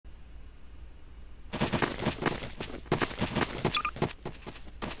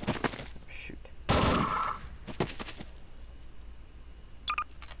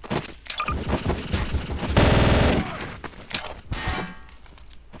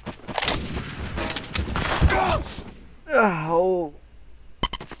Oh.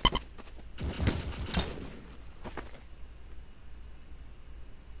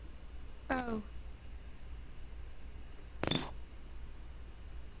 Oh.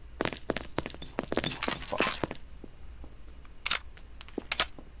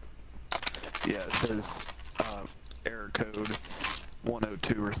 Yeah, it says error code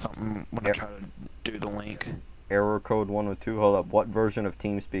 102 or something when I try to do the link. Error code 102. Hold up. What version of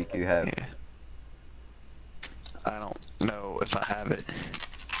TeamSpeak you have? Yeah. I don't know if I have it.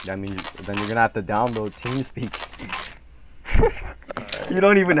 That means then you're gonna have to download TeamSpeak. Right. You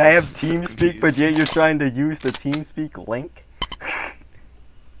don't even have So TeamSpeak, but yet you're trying to use the TeamSpeak link.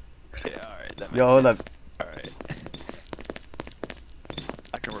 Yeah, alright, that makes Yo, hold sense. up. Alright.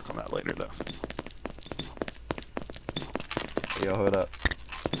 I can work on that later though. Yo, hold up.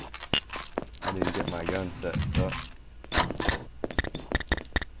 I need to get my gun set. So.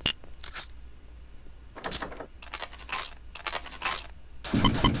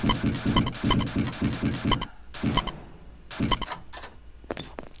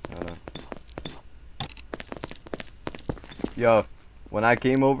 Yo, when I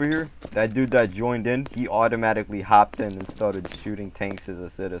came over here, that dude that joined in, he automatically hopped in and started shooting tanks as a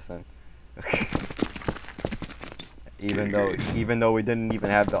citizen. even though we didn't even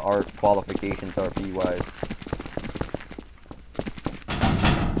have the art qualifications RP wise.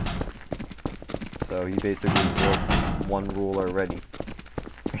 So he basically broke one rule already.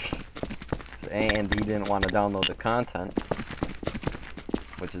 And he didn't want to download the content,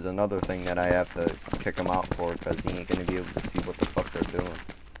 which is another thing that I have to kick him out for, because he ain't gonna be able to see what the fuck they're doing.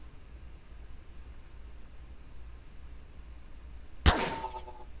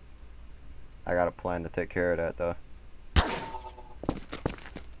 I got a plan to take care of that though.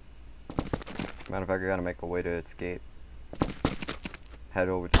 Matter of fact, I gotta make a way to escape. Head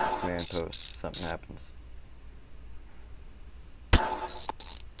over to the command post if something happens.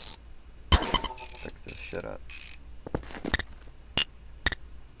 Fix this shit up.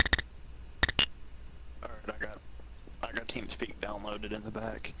 Alright, I got TeamSpeak downloaded in the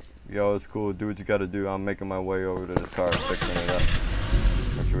back. Yo, it's cool. Do what you gotta do. I'm making my way over to this car and fixing it up.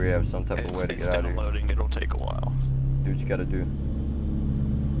 Make sure we have some type of way to get out of here. It's downloading, it'll take a while. Do what you gotta do.